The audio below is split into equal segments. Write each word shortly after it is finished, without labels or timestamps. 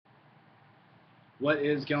What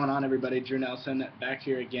is going on, everybody? Drew Nelson back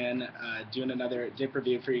here again, doing another dip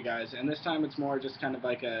review for you guys, and this time it's more just kind of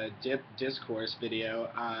like a dip discourse video,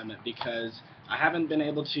 because I haven't been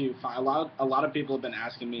able to find a lot of people have been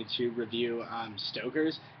asking me to review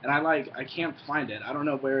Stoker's, and I can't find it. I don't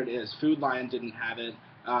know where it is. Food Lion didn't have it,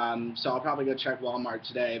 so I'll probably go check Walmart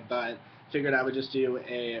today, but figured I would just do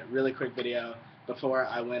a really quick video before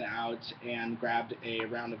I went out and grabbed a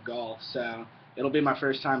round of golf. So it'll be my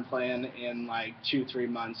first time playing in like 2-3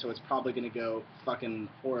 months, so it's probably going to go fucking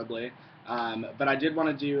horribly. But I did want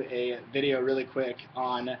to do a video really quick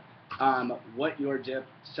on what your dip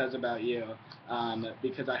says about you,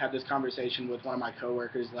 because I had this conversation with one of my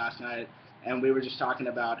coworkers last night, and we were just talking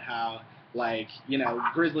about how, like,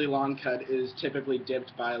 Grizzly Long Cut is typically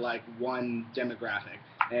dipped by like one demographic,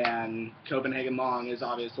 and Copenhagen Long is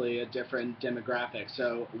obviously a different demographic.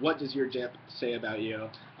 So what does your dip say about you?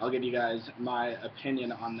 I'll give you guys my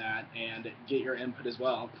opinion on that and get your input as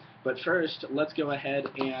well. But first, let's go ahead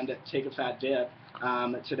and take a fat dip.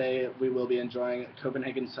 Today we will be enjoying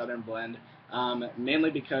Copenhagen Southern Blend, mainly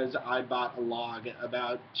because I bought a log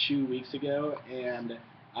about 2 weeks ago, and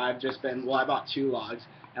I bought 2 logs,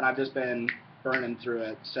 and I've just been burning through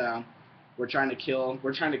it. So we're trying to kill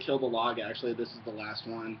the log. Actually, this is the last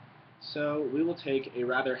one. So we will take a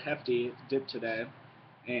rather hefty dip today,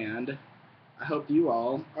 and I hope you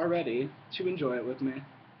all are ready to enjoy it with me.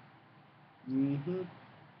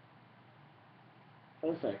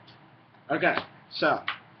 Perfect. Okay, so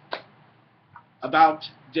about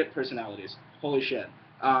dip personalities. Holy shit.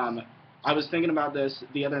 I was thinking about this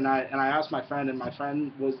the other night, and I asked my friend, and my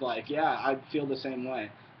friend was like, yeah, I feel the same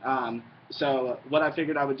way. So what I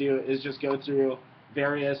figured I would do is just go through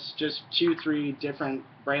various, just 2-3 different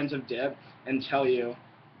brands of dip and tell you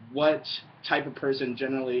what type of person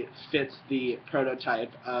generally fits the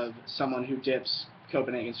prototype of someone who dips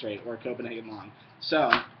Copenhagen Straight or Copenhagen Long. So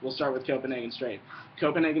we'll start with Copenhagen Straight.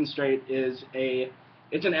 Copenhagen Straight is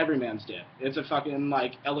it's an everyman's dip. It's a fucking,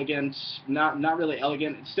 like, elegant, not really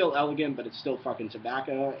elegant. It's still elegant, but it's still fucking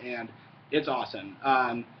tobacco, and it's awesome.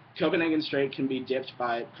 Copenhagen Straight can be dipped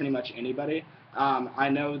by pretty much anybody. I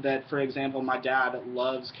know that, for example, my dad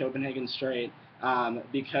loves Copenhagen Straight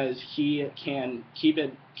because he can keep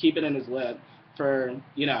it in his lip for,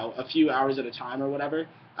 a few hours at a time or whatever.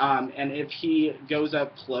 And if he goes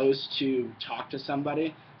up close to talk to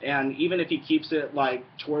somebody, and even if he keeps it like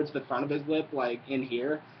towards the front of his lip, like in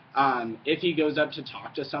here, if he goes up to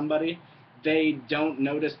talk to somebody, they don't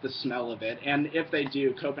notice the smell of it. And if they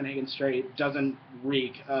do, Copenhagen Straight doesn't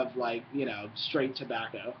reek of, like, straight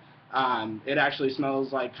tobacco. It actually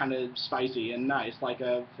smells like kind of spicy and nice.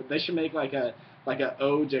 They should make like a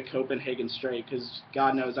ode to Copenhagen Straight, because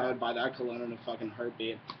God knows I would buy that cologne in a fucking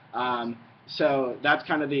heartbeat. So that's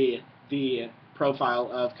kind of the profile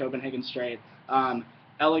of Copenhagen Straight.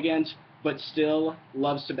 Elegant, but still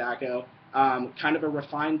loves tobacco. Kind of a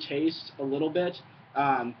refined taste a little bit,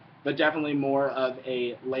 but definitely more of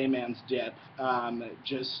a layman's dip.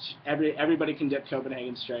 Just everybody can dip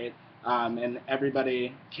Copenhagen Straight, and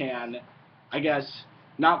everybody can, I guess,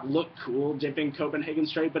 not look cool dipping Copenhagen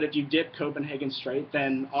Straight, but if you dip Copenhagen Straight,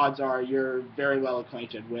 then odds are you're very well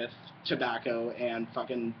acquainted with tobacco and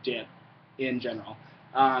fucking dip in general.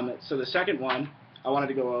 So the second one I wanted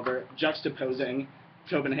to go over, juxtaposing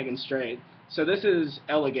Copenhagen Straight. So this is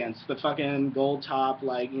elegance, the fucking gold top,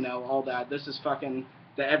 like, all that. This is fucking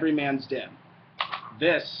the everyman's dip.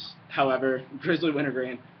 This, however, Grizzly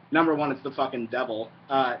Wintergreen, number one, it's the fucking devil.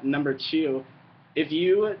 Number two, if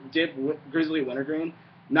you dip Grizzly Wintergreen,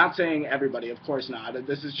 not saying everybody, of course not.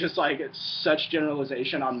 This is just like such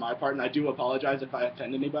generalization on my part, and I do apologize if I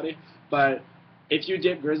offend anybody. But if you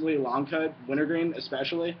dip Grizzly Long Cut Wintergreen,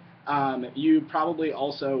 especially, you probably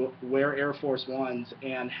also wear Air Force Ones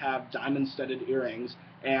and have diamond-studded earrings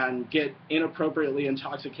and get inappropriately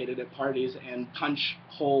intoxicated at parties and punch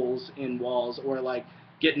holes in walls, or like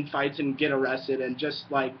get in fights and get arrested, and just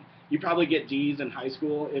like you probably get D's in high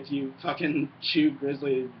school if you fucking chew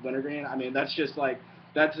Grizzly Wintergreen. I mean, that's just like,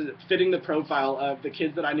 that's fitting the profile of the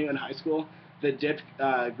kids that I knew in high school that dipped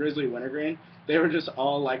Grizzly Wintergreen. They were just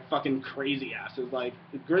all like fucking crazy asses. Like,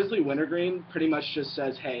 Grizzly Wintergreen pretty much just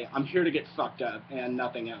says, hey, I'm here to get fucked up and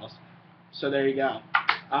nothing else. So there you go.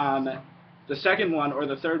 The second one, or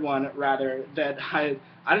the third one rather, that I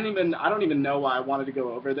don't even know why I wanted to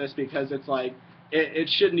go over this, because it's like it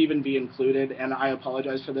shouldn't even be included, and I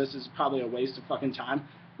apologize for this. It's probably a waste of fucking time.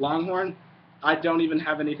 Longhorn, I don't even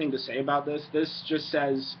have anything to say about this. This just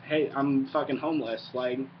says, hey, I'm fucking homeless.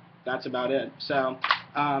 Like, that's about it. So,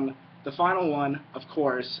 the final one, of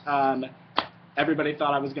course, everybody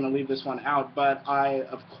thought I was going to leave this one out, but I,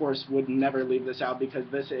 of course, would never leave this out because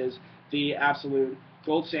this is the absolute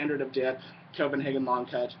gold standard of dip, Copenhagen long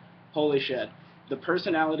cut. Holy shit. The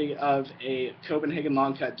personality of a Copenhagen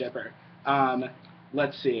long cut dipper.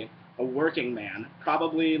 Let's see. A working man.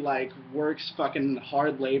 Probably, like, works fucking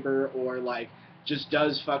hard labor or, like, just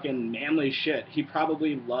does fucking manly shit. He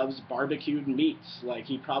probably loves barbecued meats. Like,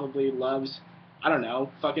 he probably loves, I don't know,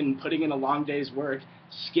 fucking putting in a long day's work,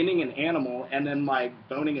 skinning an animal, and then, like,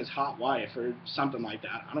 boning his hot wife or something like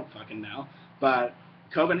that. I don't fucking know. But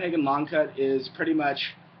Copenhagen long cut is pretty much,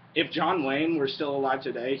 if John Wayne were still alive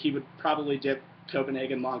today, he would probably dip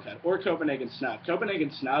Copenhagen long cut or Copenhagen snuff.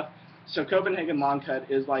 Copenhagen snuff, so Copenhagen long cut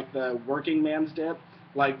is like the working man's dip,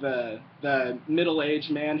 like the middle-aged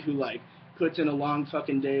man who like puts in a long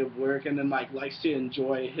fucking day of work and then like likes to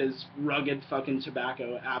enjoy his rugged fucking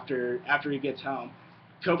tobacco after he gets home.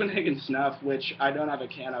 Copenhagen snuff, which I don't have a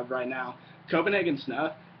can of right now, Copenhagen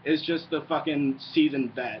snuff is just the fucking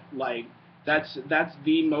seasoned vet. Like that's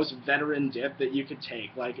the most veteran dip that you could take.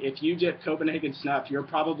 Like if you dip Copenhagen snuff, you're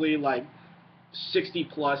probably like 60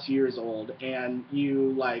 plus years old and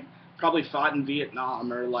you like probably fought in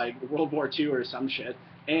Vietnam or like World War II or some shit.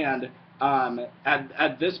 And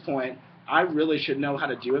at this point, I really should know how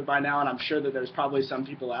to do it by now, and I'm sure that there's probably some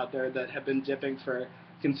people out there that have been dipping for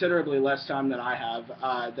considerably less time than I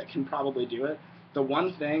have that can probably do it. The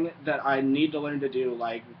one thing that I need to learn to do,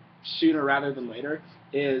 like sooner rather than later,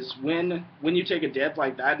 is when you take a dip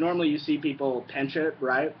like that. Normally, you see people pinch it,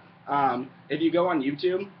 right? If you go on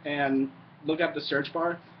YouTube and look up the search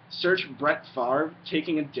bar, search Brett Favre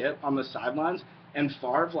taking a dip on the sidelines, and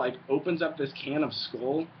Favre like opens up this can of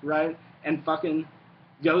Skull, right, and fucking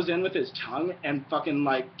goes in with his tongue and fucking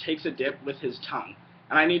like takes a dip with his tongue.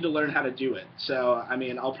 And I need to learn how to do it. So I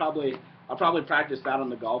mean, I'll probably practice that on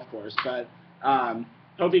the golf course. But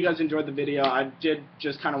hope you guys enjoyed the video. I did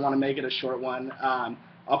just kind of want to make it a short one.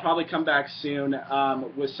 I'll probably come back soon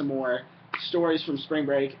with some more stories from spring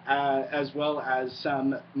break, as well as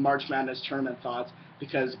some March Madness tournament thoughts,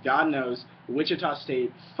 because God knows Wichita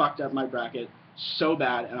State fucked up my bracket so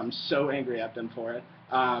bad, and I'm so angry at them for it.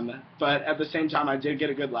 But at the same time, I did get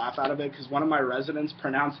a good laugh out of it, because one of my residents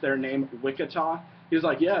pronounced their name Wichita. He was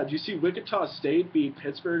like, yeah, did you see Wichita State beat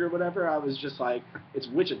Pittsburgh or whatever? I was just like, it's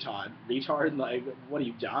Wichita, retard. Like, what are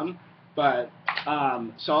you, dumb? But,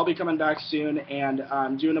 so I'll be coming back soon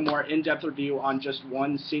and doing a more in-depth review on just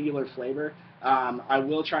one singular flavor. I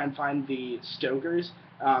will try and find the Stokers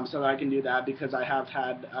so that I can do that, because I have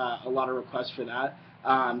had a lot of requests for that.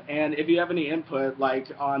 And if you have any input, like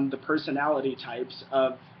on the personality types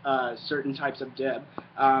of certain types of dip,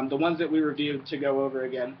 the ones that we reviewed to go over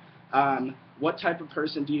again, what type of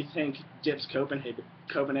person do you think dips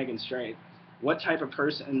Copenhagen straight? What type of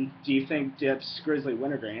person do you think dips Grizzly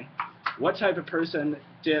Wintergreen? What type of person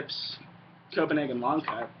dips Copenhagen long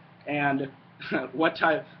cut? And what's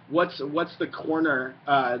the corner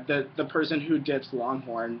that the person who dips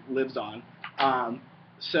Longhorn lives on?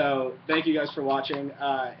 So thank you guys for watching,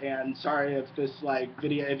 and sorry if this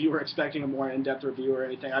video, if you were expecting a more in-depth review or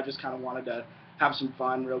anything. I just kind of wanted to have some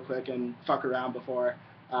fun real quick and fuck around before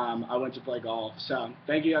I went to play golf. So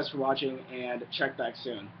thank you guys for watching, and check back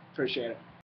soon. Appreciate it.